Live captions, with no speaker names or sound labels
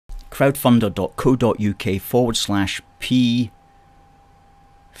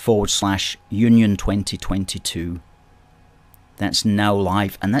crowdfunder.co.uk/p/union 2022. That's now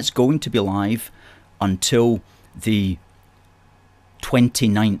live, and that's going to be live until the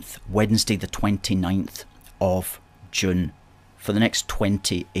 29th, Wednesday the 29th of June, for the next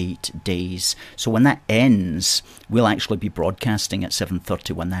 28 days. So when that ends, we'll actually be broadcasting at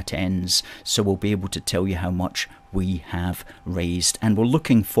 7:30 when that ends, so we'll be able to tell you how much we have raised, and we're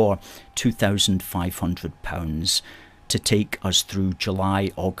looking for £2,500 to take us through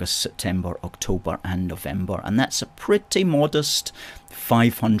July, August, September, October and November, and that's a pretty modest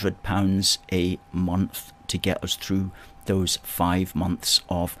 £500 a month to get us through those 5 months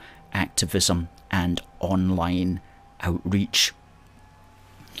of activism and online outreach.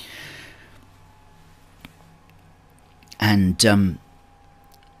 And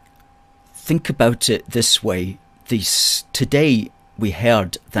think about it this way. Today we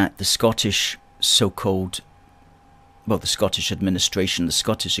heard that the Scottish so-called, well, the Scottish administration, the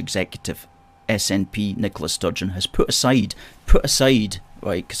Scottish executive, SNP, Nicola Sturgeon, has put aside,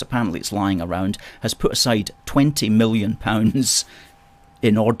 right, because apparently it's lying around, has put aside £20 million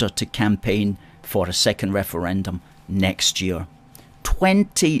in order to campaign for a second referendum next year.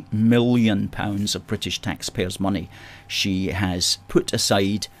 £20 million of British taxpayers' money she has put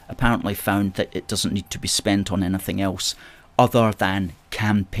aside, apparently found that it doesn't need to be spent on anything else other than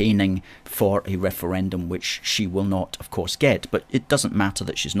campaigning for a referendum, which she will not, of course, get. But it doesn't matter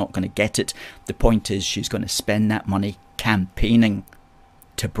that she's not going to get it. The point is she's going to spend that money campaigning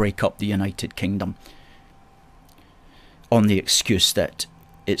to break up the United Kingdom on the excuse that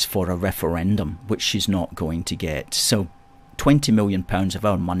it's for a referendum, which she's not going to get. So £20 million of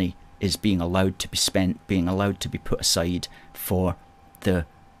our money is being allowed to be spent, being allowed to be put aside for the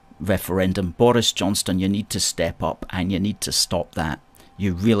referendum. Boris Johnson, you need to step up and you need to stop that.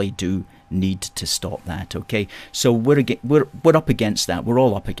 You really do need to stop that, okay? So we're up against that. We're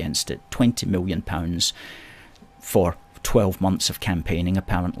all up against it. £20 million for 12 months of campaigning,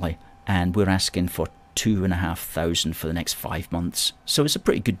 apparently, and we're asking for £2,500 for the next 5 months. So it's a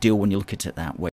pretty good deal when you look at it that way.